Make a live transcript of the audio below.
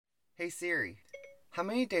Hey Siri, how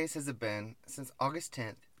many days has it been since August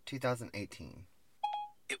 10th, 2018?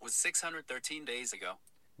 It was 613 days ago.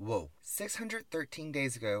 Whoa. 613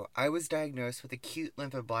 days ago, I was diagnosed with acute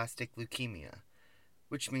lymphoblastic leukemia,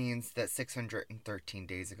 which means that 613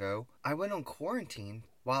 days ago, I went on quarantine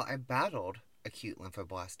while I battled acute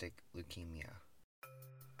lymphoblastic leukemia.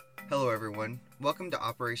 Hello everyone, welcome to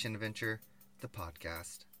Operation Adventure, the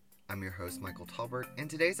podcast. I'm your host, Michael Talbert, and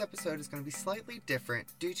today's episode is going to be slightly different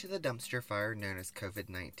due to the dumpster fire known as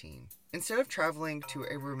COVID-19. Instead of traveling to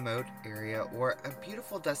a remote area or a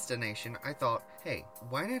beautiful destination, I thought, hey,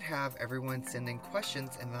 why not have everyone send in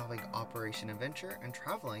questions involving Operation Adventure and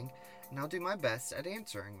traveling, and I'll do my best at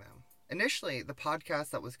answering them. Initially, the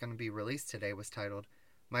podcast that was going to be released today was titled,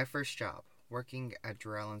 My First Job, Working at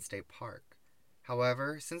Deer Island State Park.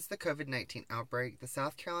 However, since the COVID-19 outbreak, the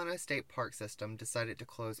South Carolina State Park System decided to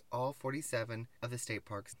close all 47 of the state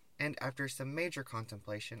parks, and after some major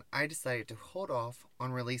contemplation, I decided to hold off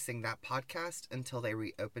on releasing that podcast until they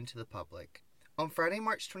reopen to the public. On Friday,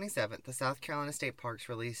 March 27th, the South Carolina State Parks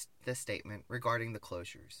released this statement regarding the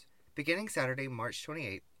closures. Beginning Saturday, March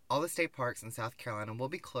 28th, all the state parks in South Carolina will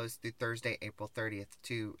be closed through Thursday, April 30th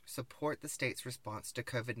to support the state's response to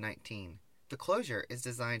COVID-19. The closure is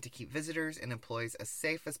designed to keep visitors and employees as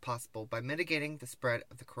safe as possible by mitigating the spread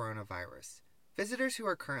of the coronavirus. Visitors who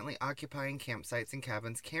are currently occupying campsites and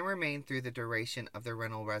cabins can remain through the duration of their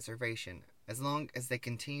rental reservation, as long as they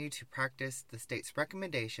continue to practice the state's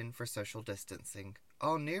recommendation for social distancing.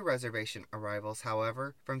 All new reservation arrivals,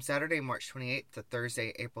 however, from Saturday, March 28th to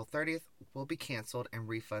Thursday, April 30th, will be canceled and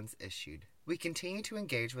refunds issued. We continue to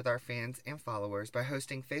engage with our fans and followers by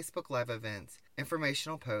hosting Facebook Live events,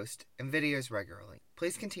 informational posts, and videos regularly.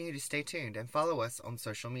 Please continue to stay tuned and follow us on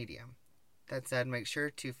social media. That said, make sure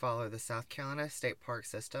to follow the South Carolina State Park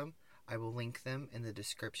System. I will link them in the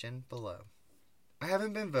description below. I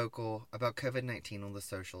haven't been vocal about COVID-19 on the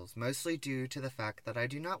socials, mostly due to the fact that I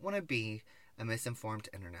do not want to be a misinformed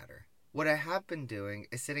interneter. What I have been doing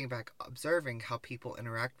is sitting back observing how people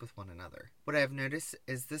interact with one another. What I have noticed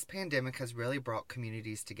is this pandemic has really brought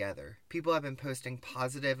communities together. People have been posting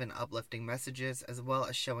positive and uplifting messages as well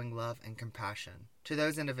as showing love and compassion. To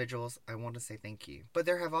those individuals, I want to say thank you. But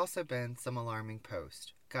there have also been some alarming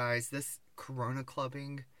posts. Guys, this corona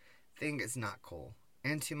clubbing thing is not cool.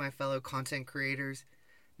 And to my fellow content creators,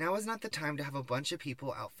 now is not the time to have a bunch of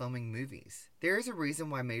people out filming movies. There is a reason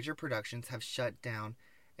why major productions have shut down,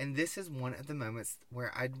 and this is one of the moments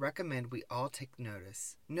where I'd recommend we all take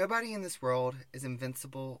notice. Nobody in this world is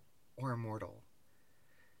invincible or immortal.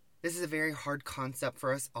 This is a very hard concept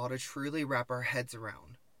for us all to truly wrap our heads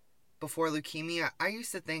around. Before leukemia, I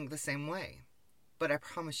used to think the same way. But I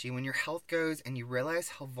promise you, when your health goes and you realize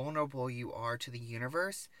how vulnerable you are to the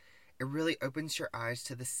universe, it really opens your eyes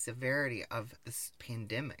to the severity of this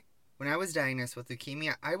pandemic. When I was diagnosed with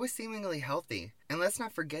leukemia, I was seemingly healthy. And let's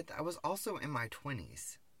not forget that I was also in my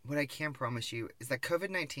 20s. What I can promise you is that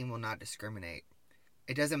COVID-19 will not discriminate.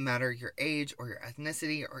 It doesn't matter your age or your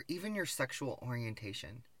ethnicity or even your sexual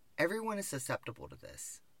orientation. Everyone is susceptible to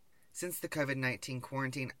this. Since the COVID-19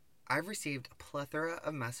 quarantine, I've received a plethora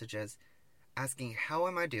of messages asking how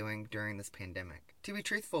am I doing during this pandemic. To be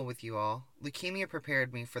truthful with you all, leukemia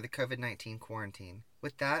prepared me for the COVID-19 quarantine.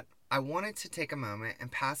 With that, I wanted to take a moment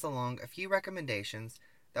and pass along a few recommendations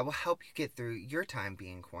that will help you get through your time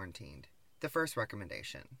being quarantined. The first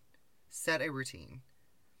recommendation: set a routine.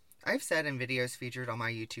 I've said in videos featured on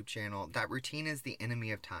my YouTube channel that routine is the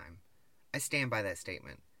enemy of time. I stand by that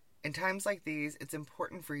statement. In times like these, it's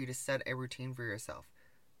important for you to set a routine for yourself.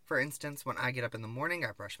 For instance, when I get up in the morning,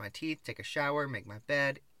 I brush my teeth, take a shower, make my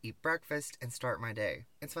bed, eat breakfast, and start my day.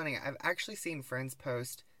 It's funny, I've actually seen friends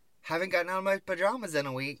post, haven't gotten out of my pajamas in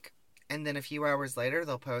a week. And then a few hours later,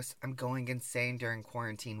 they'll post, I'm going insane during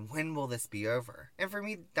quarantine. When will this be over? And for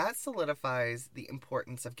me, that solidifies the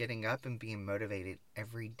importance of getting up and being motivated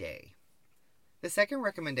every day. The second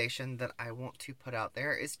recommendation that I want to put out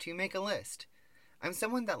there is to make a list. I'm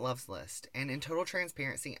someone that loves lists, and in total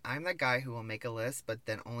transparency, I'm that guy who will make a list but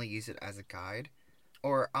then only use it as a guide.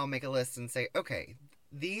 Or I'll make a list and say, okay,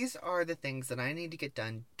 these are the things that I need to get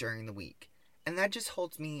done during the week. And that just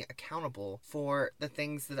holds me accountable for the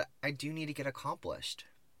things that I do need to get accomplished.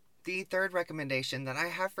 The third recommendation that I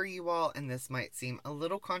have for you all, and this might seem a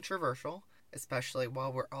little controversial, especially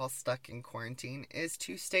while we're all stuck in quarantine, is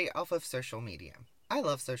to stay off of social media. I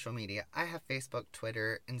love social media. I have Facebook,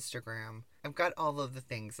 Twitter, Instagram. I've got all of the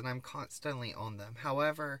things and I'm constantly on them.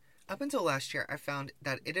 However, up until last year, I found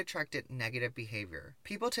that it attracted negative behavior.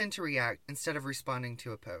 People tend to react instead of responding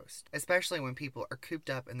to a post, especially when people are cooped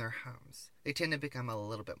up in their homes. They tend to become a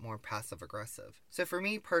little bit more passive-aggressive. So for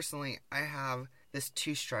me personally, I have this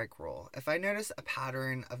 2-strike rule. If I notice a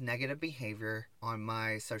pattern of negative behavior on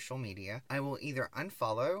my social media, I will either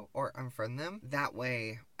unfollow or unfriend them. That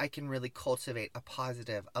way, I can really cultivate a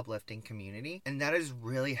positive, uplifting community. And that has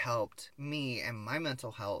really helped me and my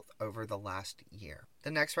mental health over the last year. The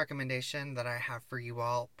next recommendation that I have for you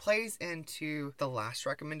all plays into the last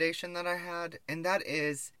recommendation that I had, and that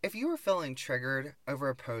is, if you are feeling triggered over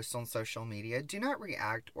a post on social media, do not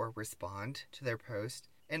react or respond to their post.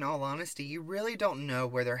 In all honesty, you really don't know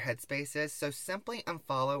where their headspace is, so simply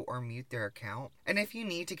unfollow or mute their account. And if you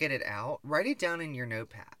need to get it out, write it down in your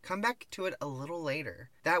notepad. Come back to it a little later.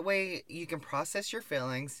 That way you can process your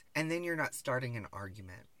feelings, and then you're not starting an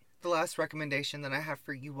argument. The last recommendation that I have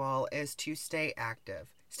for you all is to stay active.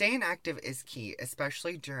 Staying active is key,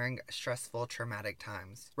 especially during stressful, traumatic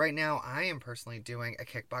times. Right now, I am personally doing a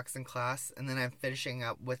kickboxing class, and then I'm finishing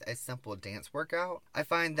up with a simple dance workout. I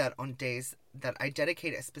find that on days that I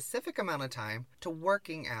dedicate a specific amount of time to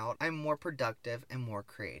working out, I'm more productive and more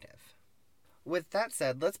creative. With that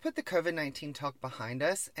said, let's put the COVID-19 talk behind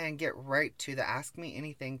us and get right to the Ask Me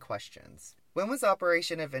Anything questions. When was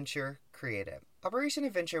Operation Adventure created? Operation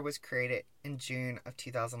Adventure was created in June of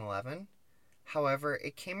 2011. However,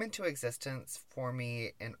 it came into existence for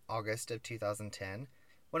me in August of 2010.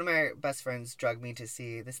 One of my best friends drugged me to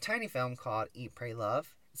see this tiny film called Eat, Pray,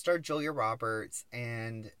 Love. It starred Julia Roberts,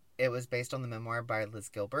 and it was based on the memoir by Liz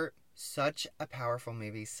Gilbert. Such a powerful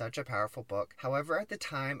movie, such a powerful book. However, at the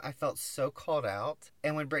time, I felt so called out.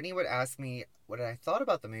 And when Brittany would ask me what I thought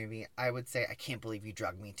about the movie, I would say, I can't believe you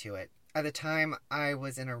drugged me to it. At the time, I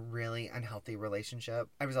was in a really unhealthy relationship.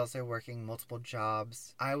 I was also working multiple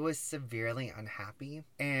jobs. I was severely unhappy.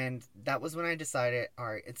 And that was when I decided, all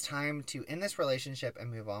right, it's time to end this relationship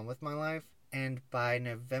and move on with my life. And by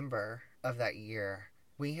November of that year,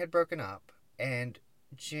 we had broken up. And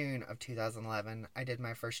June of 2011, I did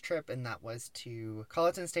my first trip, and that was to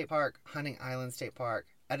Colleton State Park, Hunting Island State Park,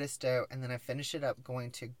 Edisto, and then I finished it up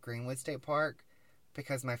going to Greenwood State Park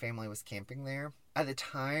because my family was camping there. At the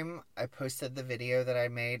time, I posted the video that I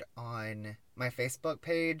made on my Facebook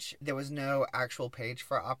page. There was no actual page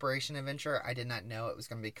for Operation Adventure. I did not know it was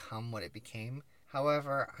going to become what it became.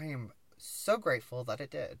 However, I am so grateful that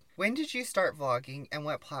it did. When did you start vlogging, and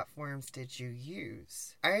what platforms did you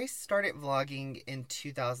use? I started vlogging in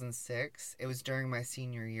 2006. It was during my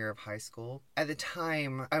senior year of high school. At the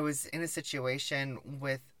time, I was in a situation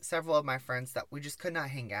with several of my friends that we just could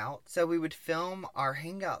not hang out. So we would film our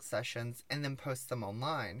hangout sessions and then post them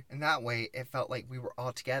online. And that way, it felt like we were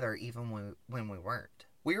all together even when we weren't.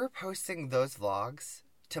 We were posting those vlogs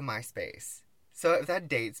to MySpace. So if that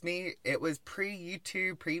dates me, it was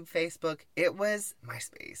pre-YouTube, pre-Facebook. It was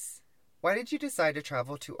MySpace. Why did you decide to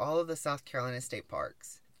travel to all of the South Carolina state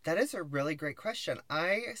parks? That is a really great question.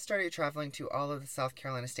 I started traveling to all of the South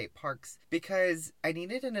Carolina state parks because I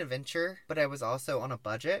needed an adventure, but I was also on a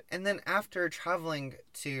budget. And then after traveling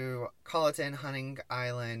to Colleton, Hunting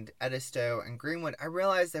Island, Edisto, and Greenwood, I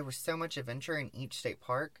realized there was so much adventure in each state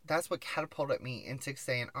park. That's what catapulted me into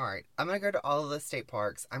saying, all right, I'm going to go to all of the state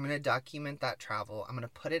parks. I'm going to document that travel. I'm going to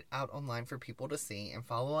put it out online for people to see and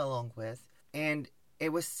follow along with. And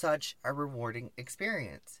it was such a rewarding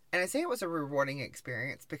experience. And I say it was a rewarding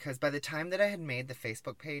experience because by the time that I had made the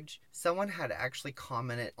Facebook page, someone had actually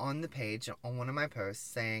commented on the page on one of my posts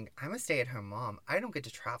saying, I'm a stay-at-home mom. I don't get to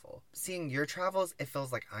travel. Seeing your travels, it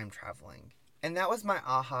feels like I'm traveling. And that was my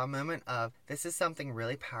aha moment of, this is something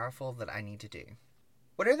really powerful that I need to do.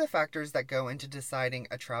 What are the factors that go into deciding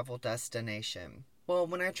a travel destination? Well,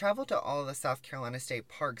 when I traveled to all of the South Carolina state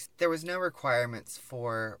parks, there was no requirements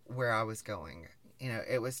for where I was going.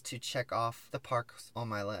 It was to check off the parks on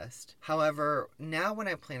my list. However, now when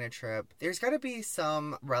I plan a trip, there's got to be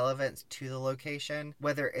some relevance to the location,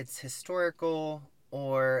 whether it's historical,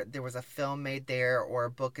 or there was a film made there, or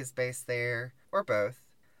a book is based there, or both.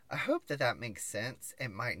 I hope that makes sense.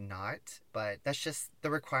 It might not, but that's just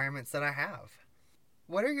the requirements that I have.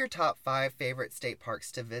 What are your top 5 favorite state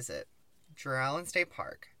parks to visit? Drew Allen State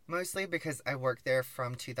Park, mostly because I worked there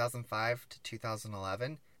from 2005 to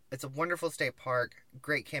 2011. It's a wonderful state park,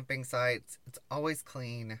 great camping sites, it's always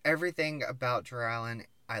clean. Everything about Drew Allen,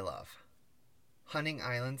 I love. Hunting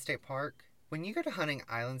Island State Park. When you go to Hunting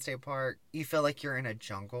Island State Park, you feel like you're in a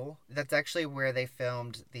jungle. That's actually where they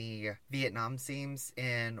filmed the Vietnam scenes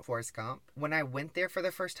in Forrest Gump. When I went there for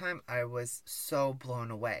the first time, I was so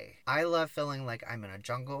blown away. I love feeling like I'm in a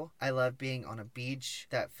jungle. I love being on a beach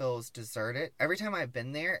that feels deserted. Every time I've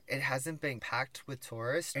been there, it hasn't been packed with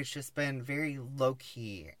tourists. It's just been very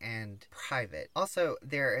low-key and private. Also,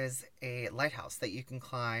 there is a lighthouse that you can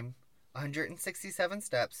climb 167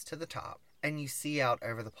 steps to the top, and you see out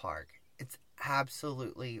over the park. It's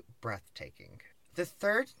absolutely breathtaking. The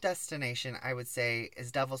third destination I would say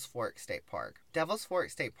is Devil's Fork State Park. Devil's Fork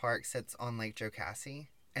State Park sits on Lake Jocassee,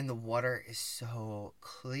 and the water is so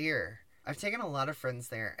clear. I've taken a lot of friends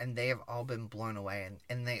there, and they have all been blown away,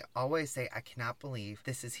 and they always say, I cannot believe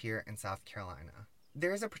this is here in South Carolina.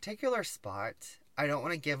 There's a particular spot, I don't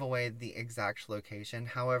want to give away the exact location,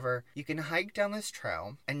 however, you can hike down this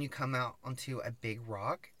trail, and you come out onto a big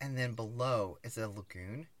rock, and then below is a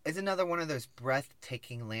lagoon. It's another one of those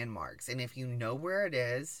breathtaking landmarks, and if you know where it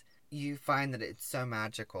is, you find that it's so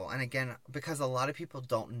magical. And again, because a lot of people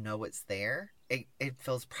don't know it's there, it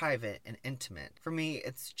feels private and intimate. For me,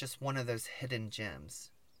 it's just one of those hidden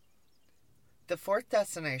gems. The fourth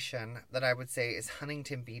destination that I would say is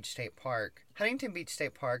Huntington Beach State Park. Huntington Beach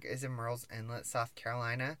State Park is in Murrells Inlet, South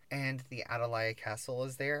Carolina, and the Atalaya Castle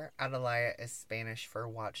is there. Atalaya is Spanish for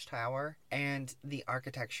watchtower, and the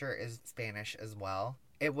architecture is Spanish as well.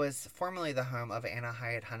 It was formerly the home of Anna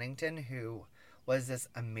Hyatt Huntington, who was this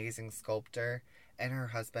amazing sculptor, and her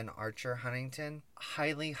husband Archer Huntington.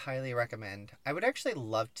 Highly, highly recommend. I would actually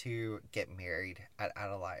love to get married at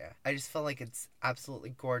Atalaya. I just feel like it's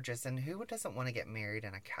absolutely gorgeous, and who doesn't want to get married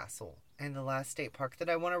in a castle? And the last state park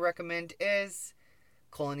that I want to recommend is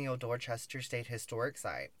Colonial Dorchester State Historic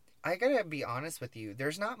Site. I gotta be honest with you,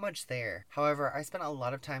 there's not much there. However, I spent a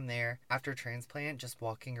lot of time there after transplant just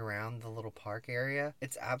walking around the little park area.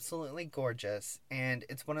 It's absolutely gorgeous, and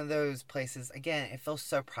it's one of those places, again, it feels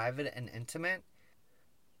so private and intimate.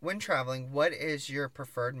 When traveling, what is your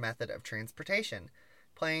preferred method of transportation?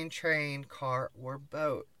 Plane, train, car, or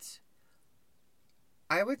boat?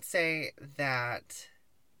 I would say that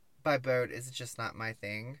by boat is just not my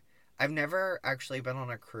thing. I've never actually been on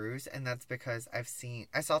a cruise, and that's because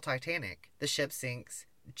I saw Titanic. The ship sinks,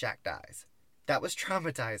 Jack dies. That was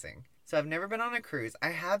traumatizing. So I've never been on a cruise. I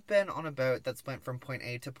have been on a boat that's went from point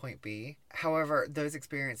A to point B. However, those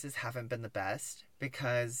experiences haven't been the best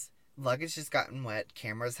because luggage has gotten wet,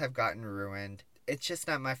 cameras have gotten ruined. It's just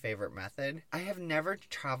not my favorite method. I have never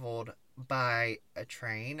traveled by a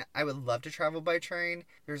train. I would love to travel by train.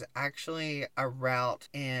 There's actually a route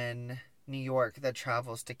in New York that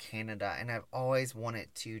travels to Canada, and I've always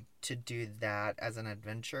wanted to do that as an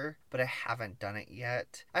adventure, but I haven't done it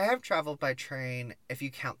yet. I have traveled by train if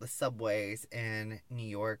you count the subways in New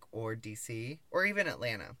York or DC or even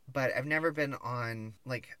Atlanta, but I've never been on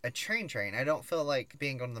like a train. I don't feel like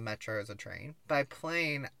being on the metro is a train. By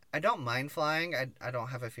plane, I don't mind flying. I don't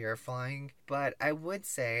have a fear of flying. But I would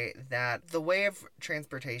say that the way of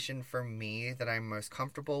transportation for me that I'm most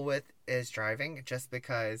comfortable with is driving. Just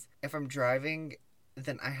because if I'm driving,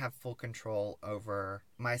 then I have full control over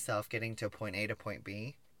myself getting to point A to point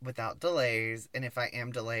B without delays. And if I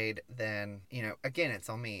am delayed, then, again, it's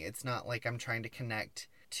on me. It's not like I'm trying to connect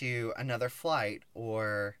to another flight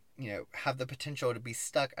or, have the potential to be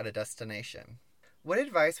stuck at a destination. What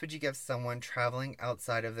advice would you give someone traveling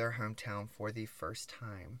outside of their hometown for the first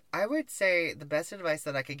time? I would say the best advice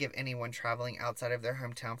that I could give anyone traveling outside of their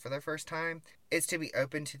hometown for their first time is to be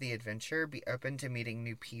open to the adventure, be open to meeting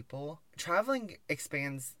new people. Traveling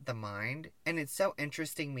expands the mind, and it's so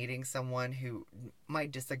interesting meeting someone who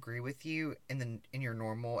might disagree with you in your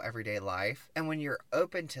normal everyday life. And when you're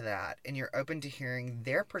open to that, and you're open to hearing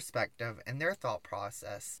their perspective and their thought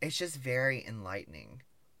process, it's just very enlightening.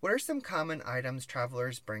 What are some common items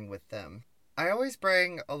travelers bring with them? I always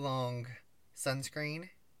bring along sunscreen,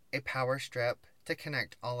 a power strip to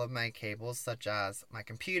connect all of my cables, such as my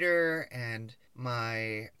computer and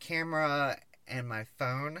my camera and my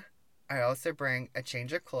phone. I also bring a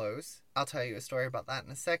change of clothes. I'll tell you a story about that in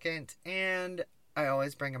a second. And I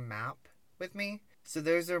always bring a map with me. So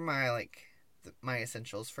those are my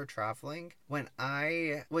essentials for traveling. When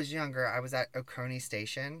I was younger, I was at Oconee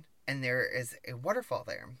Station, and there is a waterfall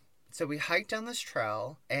there. So we hiked down this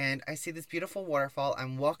trail, and I see this beautiful waterfall.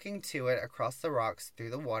 I'm walking to it across the rocks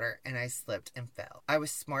through the water, and I slipped and fell. I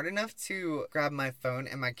was smart enough to grab my phone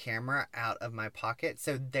and my camera out of my pocket,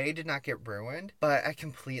 so they did not get ruined, but I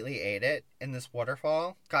completely ate it in this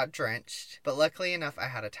waterfall, got drenched, but luckily enough, I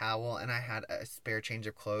had a towel, and I had a spare change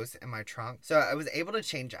of clothes in my trunk, so I was able to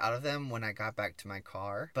change out of them when I got back to my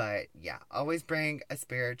car. But yeah, always bring a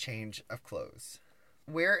spare change of clothes.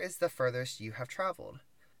 Where is the furthest you have traveled?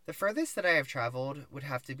 The furthest that I have traveled would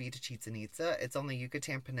have to be to Chichen Itza. It's on the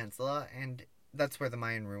Yucatan Peninsula, and that's where the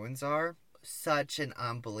Mayan ruins are. Such an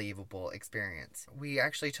unbelievable experience. We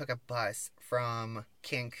actually took a bus from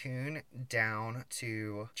Cancun down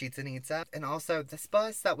to Chichen Itza, and also this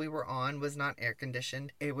bus that we were on was not air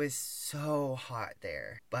conditioned. It was so hot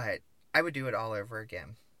there, but I would do it all over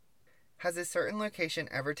again. Has a certain location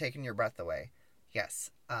ever taken your breath away?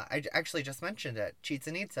 Yes, I actually just mentioned it.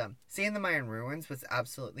 Chichen Itza. Seeing the Mayan ruins was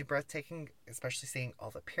absolutely breathtaking, especially seeing all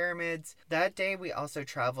the pyramids. That day, we also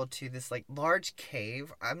traveled to this like large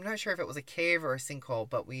cave. I'm not sure if it was a cave or a sinkhole,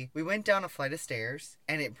 but we went down a flight of stairs,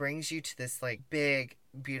 and it brings you to this like big,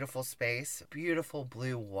 beautiful space, beautiful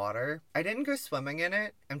blue water. I didn't go swimming in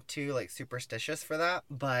it. I'm too like superstitious for that,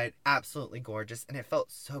 but absolutely gorgeous, and it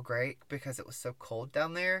felt so great because it was so cold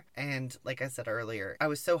down there. And like I said earlier, I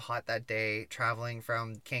was so hot that day traveling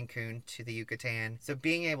from Cancun to the Yucatan. So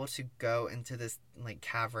being able to go into this like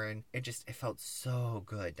cavern, it felt so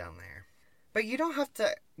good down there. But you don't have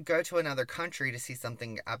to go to another country to see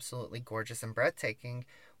something absolutely gorgeous and breathtaking.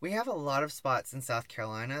 We have a lot of spots in South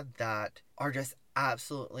Carolina that are just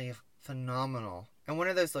absolutely phenomenal. And one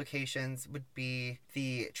of those locations would be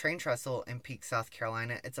the train trestle in Peak, South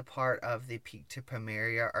Carolina. It's a part of the Peak to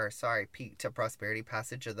Prosperity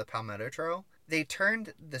passage of the Palmetto Trail. They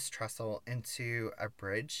turned this trestle into a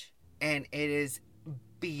bridge, and it is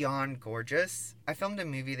beyond gorgeous. I filmed a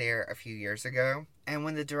movie there a few years ago, and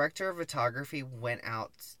when the director of photography went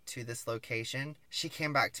out to this location, she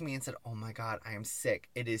came back to me and said, "Oh my god, I am sick.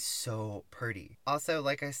 It is so pretty." Also,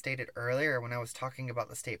 like I stated earlier when I was talking about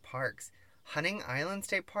the state parks, Hunting Island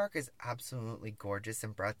State Park is absolutely gorgeous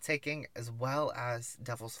and breathtaking, as well as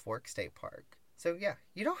Devil's Fork State Park. So yeah,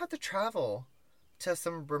 you don't have to travel to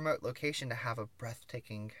some remote location to have a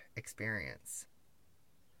breathtaking experience.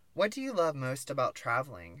 What do you love most about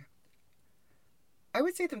traveling? I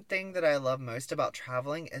would say the thing that I love most about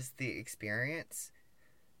traveling is the experience.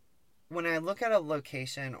 When I look at a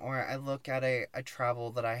location or I look at a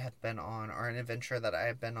travel that I have been on or an adventure that I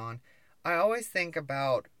have been on, I always think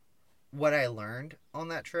about what I learned on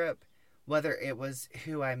that trip, whether it was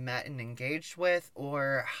who I met and engaged with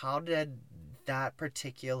or how did that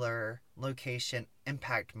particular location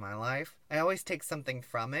impact my life. I always take something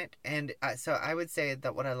from it, and so I would say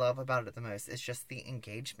that what I love about it the most is just the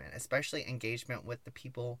engagement, especially engagement with the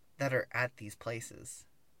people that are at these places.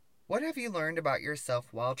 What have you learned about yourself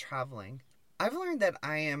while traveling? I've learned that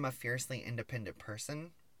I am a fiercely independent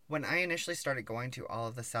person. When I initially started going to all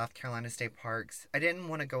of the South Carolina state parks, I didn't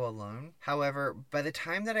want to go alone. However, by the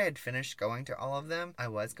time that I had finished going to all of them, I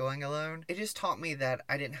was going alone. It just taught me that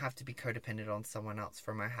I didn't have to be codependent on someone else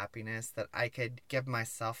for my happiness, that I could give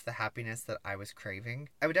myself the happiness that I was craving.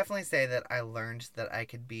 I would definitely say that I learned that I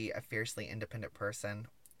could be a fiercely independent person.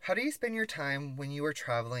 How do you spend your time when you are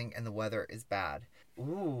traveling and the weather is bad?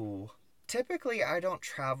 Ooh. Typically, I don't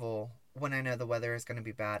travel when I know the weather is going to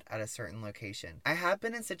be bad at a certain location. I have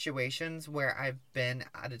been in situations where I've been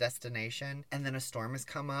at a destination and then a storm has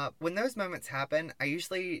come up. When those moments happen, I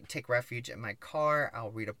usually take refuge in my car.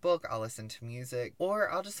 I'll read a book, I'll listen to music,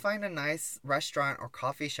 or I'll just find a nice restaurant or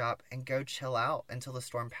coffee shop and go chill out until the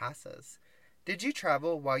storm passes. Did you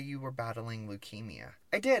travel while you were battling leukemia?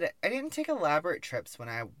 I did. I didn't take elaborate trips when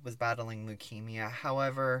I was battling leukemia.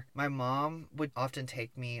 However, my mom would often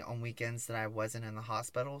take me on weekends that I wasn't in the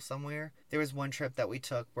hospital somewhere. There was one trip that we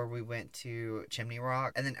took where we went to Chimney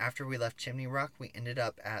Rock, and then after we left Chimney Rock, we ended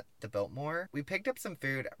up at the Biltmore. We picked up some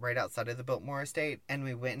food right outside of the Biltmore estate, and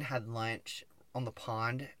we went and had lunch on the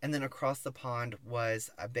pond, and then across the pond was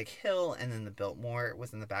a big hill, and then the Biltmore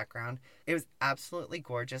was in the background. It was absolutely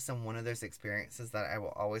gorgeous and one of those experiences that I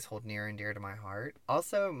will always hold near and dear to my heart.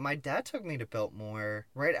 Also, my dad took me to Biltmore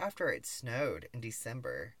right after it snowed in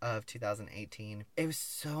December of 2018. It was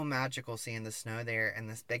so magical seeing the snow there and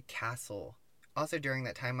this big castle. Also, during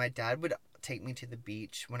that time, my dad would take me to the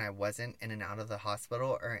beach when I wasn't in and out of the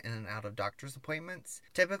hospital or in and out of doctor's appointments.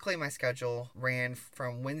 Typically, my schedule ran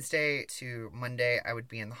from Wednesday to Monday. I would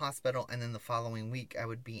be in the hospital, and then the following week, I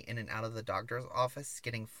would be in and out of the doctor's office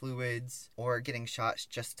getting fluids or getting shots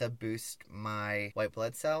just to boost my white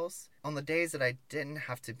blood cells. On the days that I didn't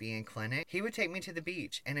have to be in clinic, he would take me to the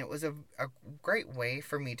beach, and it was a great way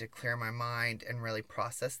for me to clear my mind and really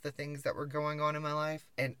process the things that were going on in my life,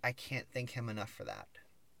 and I can't thank him enough for that.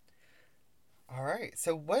 Alright,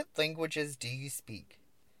 so what languages do you speak?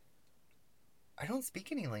 I don't speak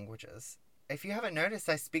any languages. If you haven't noticed,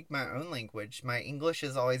 I speak my own language. My English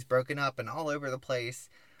is always broken up and all over the place.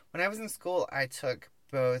 When I was in school, I took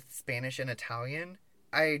both Spanish and Italian.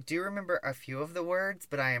 I do remember a few of the words,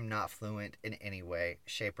 but I am not fluent in any way,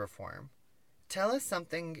 shape, or form. Tell us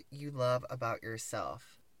something you love about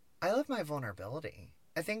yourself. I love my vulnerability.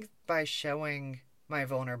 I think by showing my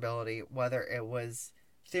vulnerability, whether it was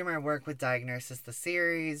through my work with Diagnosis the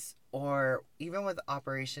series or even with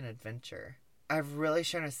Operation Adventure, I've really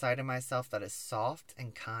shown a side of myself that is soft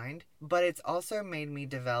and kind, but it's also made me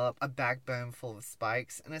develop a backbone full of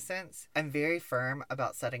spikes in a sense. I'm very firm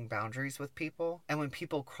about setting boundaries with people, and when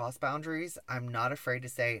people cross boundaries, I'm not afraid to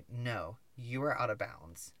say, no, you are out of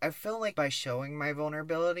bounds. I feel like by showing my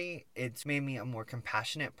vulnerability, it's made me a more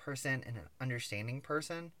compassionate person and an understanding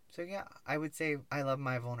person. So yeah, I would say I love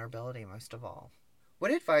my vulnerability most of all.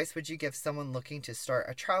 What advice would you give someone looking to start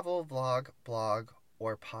a travel vlog, blog,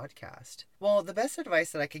 or podcast? Well, the best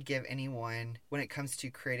advice that I could give anyone when it comes to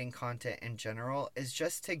creating content in general is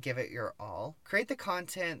just to give it your all. Create the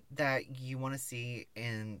content that you want to see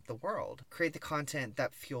in the world. Create the content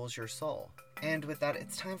that fuels your soul. And with that,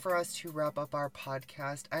 it's time for us to wrap up our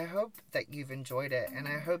podcast. I hope that you've enjoyed it, and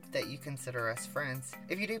I hope that you consider us friends.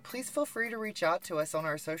 If you do, please feel free to reach out to us on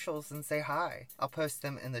our socials and say hi. I'll post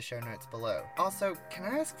them in the show notes below. Also, can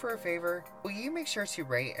I ask for a favor? Will you make sure to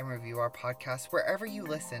rate and review our podcast wherever you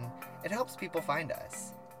listen? It helps people find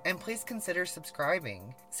us. And please consider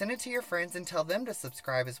subscribing. Send it to your friends and tell them to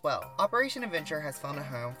subscribe as well. Operation Adventure has found a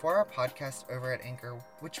home for our podcast over at Anchor,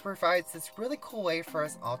 which provides this really cool way for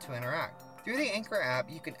us all to interact. Through the Anchor app,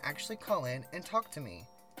 you can actually call in and talk to me.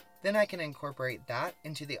 Then I can incorporate that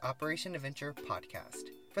into the Operation Adventure podcast.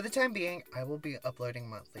 For the time being, I will be uploading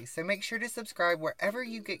monthly, so make sure to subscribe wherever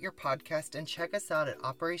you get your podcast and check us out at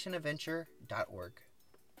operationadventure.org.